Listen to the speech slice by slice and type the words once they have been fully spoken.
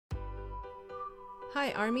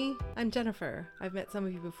Hi Army, I'm Jennifer. I've met some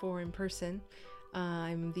of you before in person.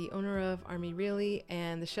 I'm the owner of ARMYREALLY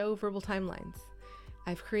and the show Verbal Timelines.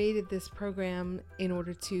 I've created this program in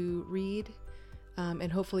order to read and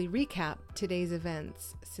hopefully recap today's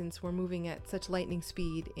events since we're moving at such lightning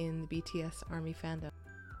speed in the BTS ARMY fandom.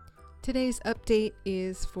 Today's update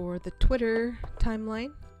is for the Twitter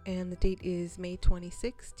timeline and the date is May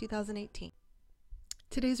 26, 2018.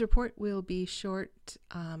 Today's report will be short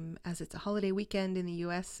as it's a holiday weekend in the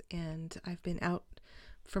US and I've been out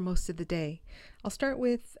for most of the day. I'll start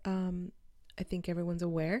with, I think everyone's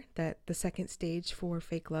aware that the second stage for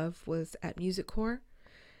Fake Love was at Music Core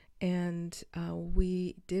and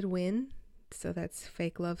we did win. So that's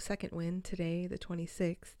Fake Love's second win today, the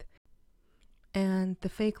 26th. And the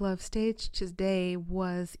Fake Love stage today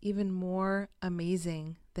was even more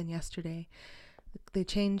amazing than yesterday. They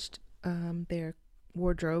changed their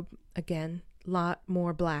wardrobe again, a lot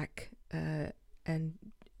more black and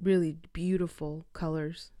really beautiful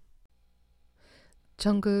colors.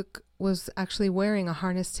 Jungkook was actually wearing a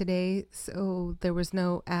harness today, so there was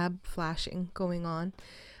no ab flashing going on.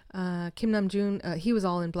 Kim Namjoon, he was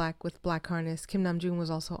all in black with black harness. Kim Namjoon was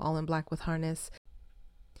also all in black with harness.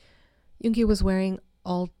 Yoongi was wearing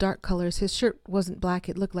all dark colors. His shirt wasn't black,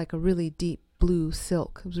 it looked like a really deep blue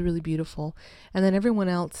silk. It was really beautiful. And then everyone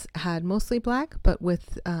else had mostly black, but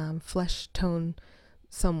with flesh tone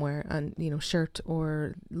somewhere on, shirt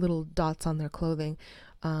or little dots on their clothing.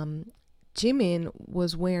 Jimin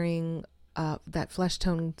was wearing that flesh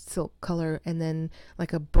tone silk color and then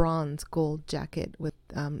like a bronze gold jacket with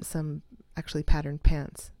some actually patterned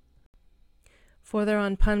pants. For their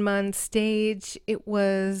on Panman stage, it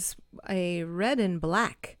was a red and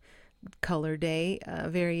black color day,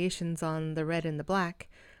 variations on the red and the black.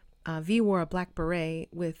 V wore a black beret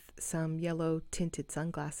with some yellow tinted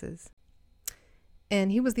sunglasses.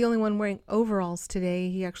 And he was the only one wearing overalls today.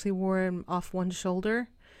 He actually wore them off one shoulder.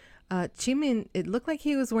 Jimin, it looked like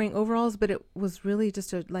he was wearing overalls, but it was really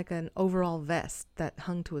just like an overall vest that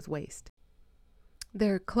hung to his waist.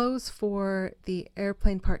 Their clothes for the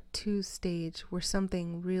Airplane Part 2 stage were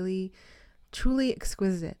something really, truly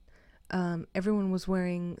exquisite. Everyone was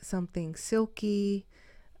wearing something silky,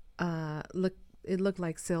 it looked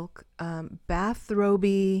like silk,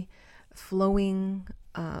 bathrobe, flowing,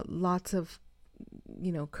 lots of,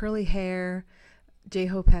 curly hair.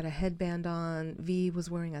 J-Hope had a headband on. V was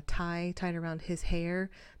wearing a tie tied around his hair,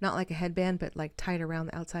 not like a headband, but like tied around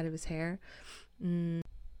the outside of his hair. The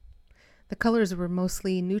colors were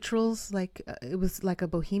mostly neutrals, like it was like a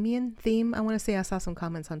bohemian theme. I want to say I saw some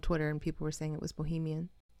comments on Twitter and people were saying it was bohemian.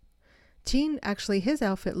 Jin, actually, his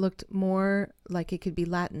outfit looked more like it could be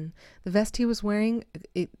Latin. The vest he was wearing,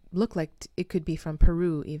 it looked like it could be from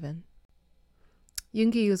Peru even.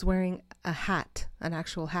 Yoongi was wearing a hat, an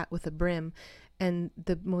actual hat with a brim, and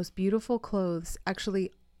the most beautiful clothes.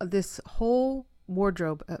 Actually, this whole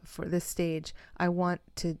wardrobe for this stage, I want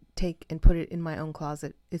to take and put it in my own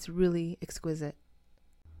closet. It's really exquisite.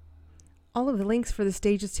 All of the links for the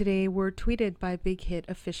stages today were tweeted by Big Hit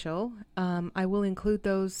Official. I will include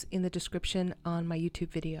those in the description on my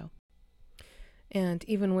YouTube video. And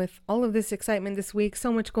even with all of this excitement this week,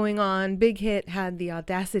 so much going on, Big Hit had the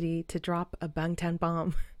audacity to drop a Bangtan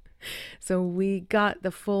bomb. So we got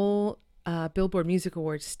the full Billboard Music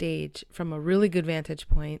Awards stage from a really good vantage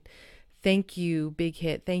point. Thank you, Big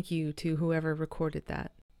Hit. Thank you to whoever recorded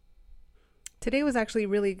that. Today was actually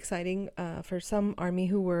really exciting for some ARMY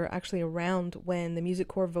who were actually around when the Music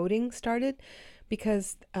Core voting started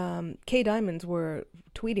because K-Diamonds were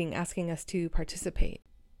tweeting asking us to participate.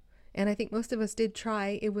 And I think most of us did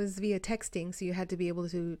try. It was via texting, so you had to be able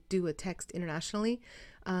to do a text internationally.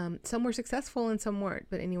 Some were successful and some weren't.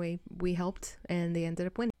 But anyway, we helped and they ended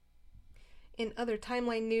up winning. In other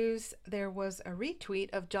timeline news, there was a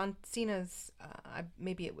retweet of John Cena's,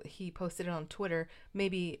 he posted it on Twitter,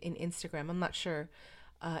 maybe in Instagram, I'm not sure.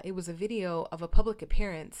 It was a video of a public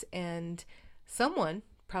appearance and someone,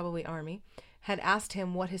 probably ARMY, had asked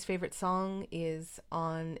him what his favorite song is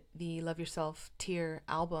on the Love Yourself Tear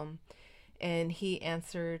album. And he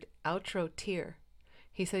answered, Outro Tear.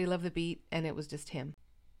 He said he loved the beat and it was just him.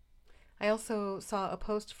 I also saw a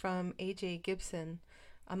post from AJ Gibson.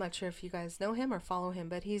 I'm not sure if you guys know him or follow him,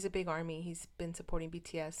 but he's a big ARMY. He's been supporting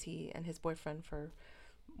BTS, he and his boyfriend for,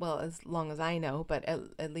 well, as long as I know, but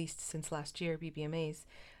at least since last year, BBMAs.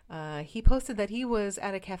 He posted that he was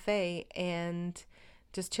at a cafe and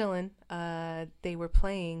just chilling. They were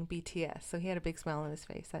playing BTS, so he had a big smile on his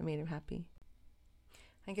face. That made him happy.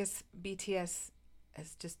 I guess BTS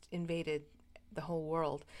has just invaded the whole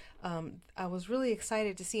world. I was really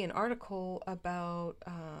excited to see an article about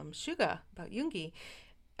Suga, about Yoongi.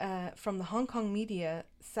 from the Hong Kong media,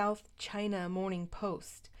 South China Morning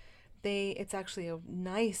Post. It's actually a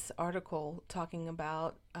nice article talking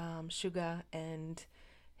about Suga and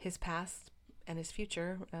his past and his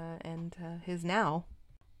future and his now.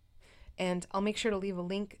 And I'll make sure to leave a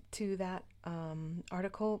link to that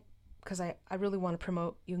article because I really want to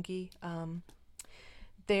promote Yoongi.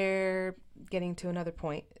 They're getting to another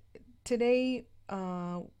point. Today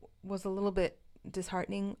was a little bit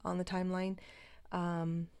disheartening on the timeline.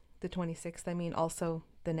 The 26th, I mean, also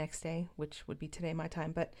the next day, which would be today my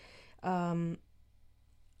time. But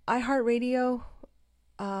iHeartRadio,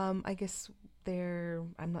 I guess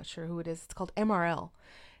I'm not sure who it is. It's called MRL.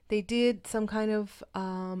 They did some kind of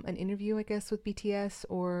an interview, I guess, with BTS,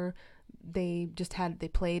 or they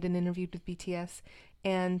played an interview with BTS.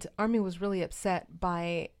 And ARMY was really upset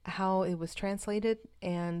by how it was translated.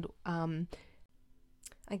 And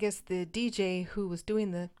I guess the DJ who was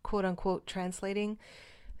doing the quote unquote translating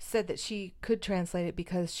said that she could translate it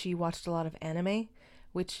because she watched a lot of anime,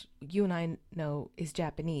 which you and I know is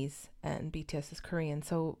Japanese and BTS is Korean.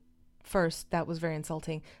 So first, that was very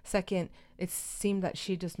insulting. Second, it seemed that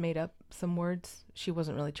she just made up some words. She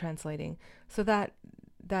wasn't really translating. So that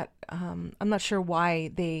I'm not sure why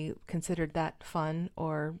they considered that fun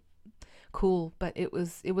or cool, but it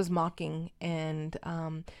was mocking, and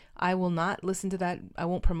I will not listen to that. I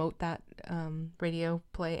won't promote that radio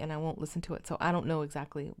play, and I won't listen to it. So I don't know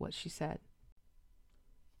exactly what she said.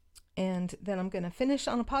 And then I'm going to finish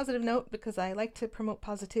on a positive note because I like to promote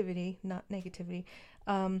positivity, not negativity.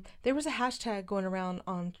 There was a hashtag going around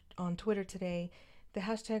on Twitter today. The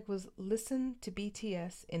hashtag was "Listen to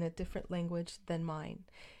BTS in a different language than mine."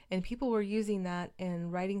 And people were using that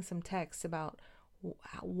and writing some text about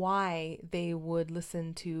why they would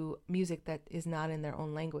listen to music that is not in their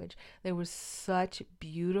own language. There was such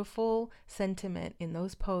beautiful sentiment in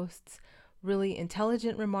those posts, really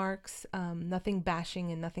intelligent remarks, nothing bashing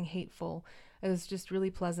and nothing hateful. It was just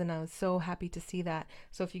really pleasant. I was so happy to see that.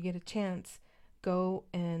 So if you get a chance, go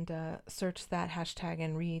and search that hashtag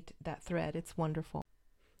and read that thread. It's wonderful.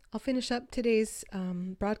 I'll finish up today's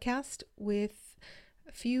broadcast with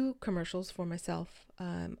a few commercials for myself.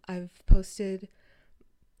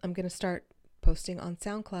 I'm going to start posting on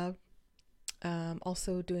SoundCloud,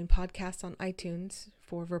 also doing podcasts on iTunes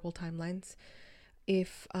for Verbal Timelines.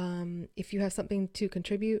 If you have something to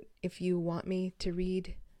contribute, if you want me to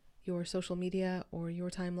read your social media or your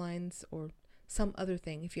timelines or some other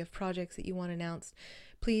thing, if you have projects that you want announced,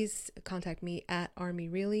 please contact me at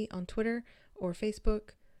ARMYREALLY on Twitter or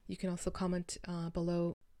Facebook. You can also comment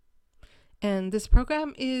below. And this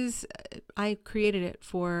program I created it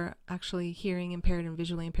for actually hearing impaired and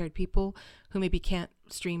visually impaired people who maybe can't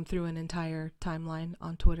stream through an entire timeline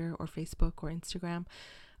on Twitter or Facebook or Instagram,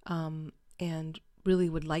 and really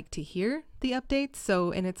would like to hear the updates.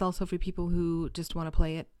 And it's also for people who just want to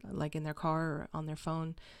play it like in their car or on their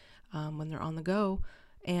phone when they're on the go.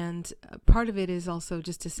 And part of it is also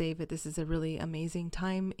just to say that this is a really amazing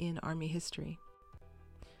time in ARMY history.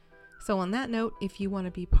 So on that note, if you want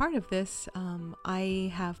to be part of this,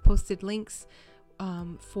 I have posted links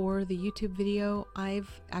for the YouTube video. I've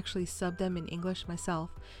actually subbed them in English myself,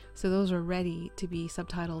 so those are ready to be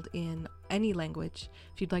subtitled in any language.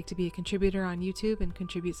 If you'd like to be a contributor on YouTube and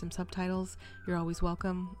contribute some subtitles, you're always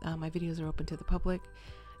welcome. My videos are open to the public.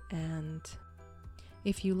 And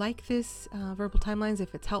if you like this Verbal Timelines,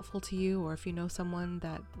 if it's helpful to you, or if you know someone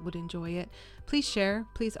that would enjoy it, please share.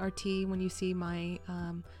 Please RT when you see my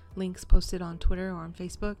links posted on Twitter or on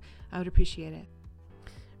Facebook. I would appreciate it.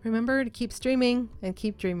 Remember to keep streaming and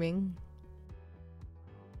keep dreaming.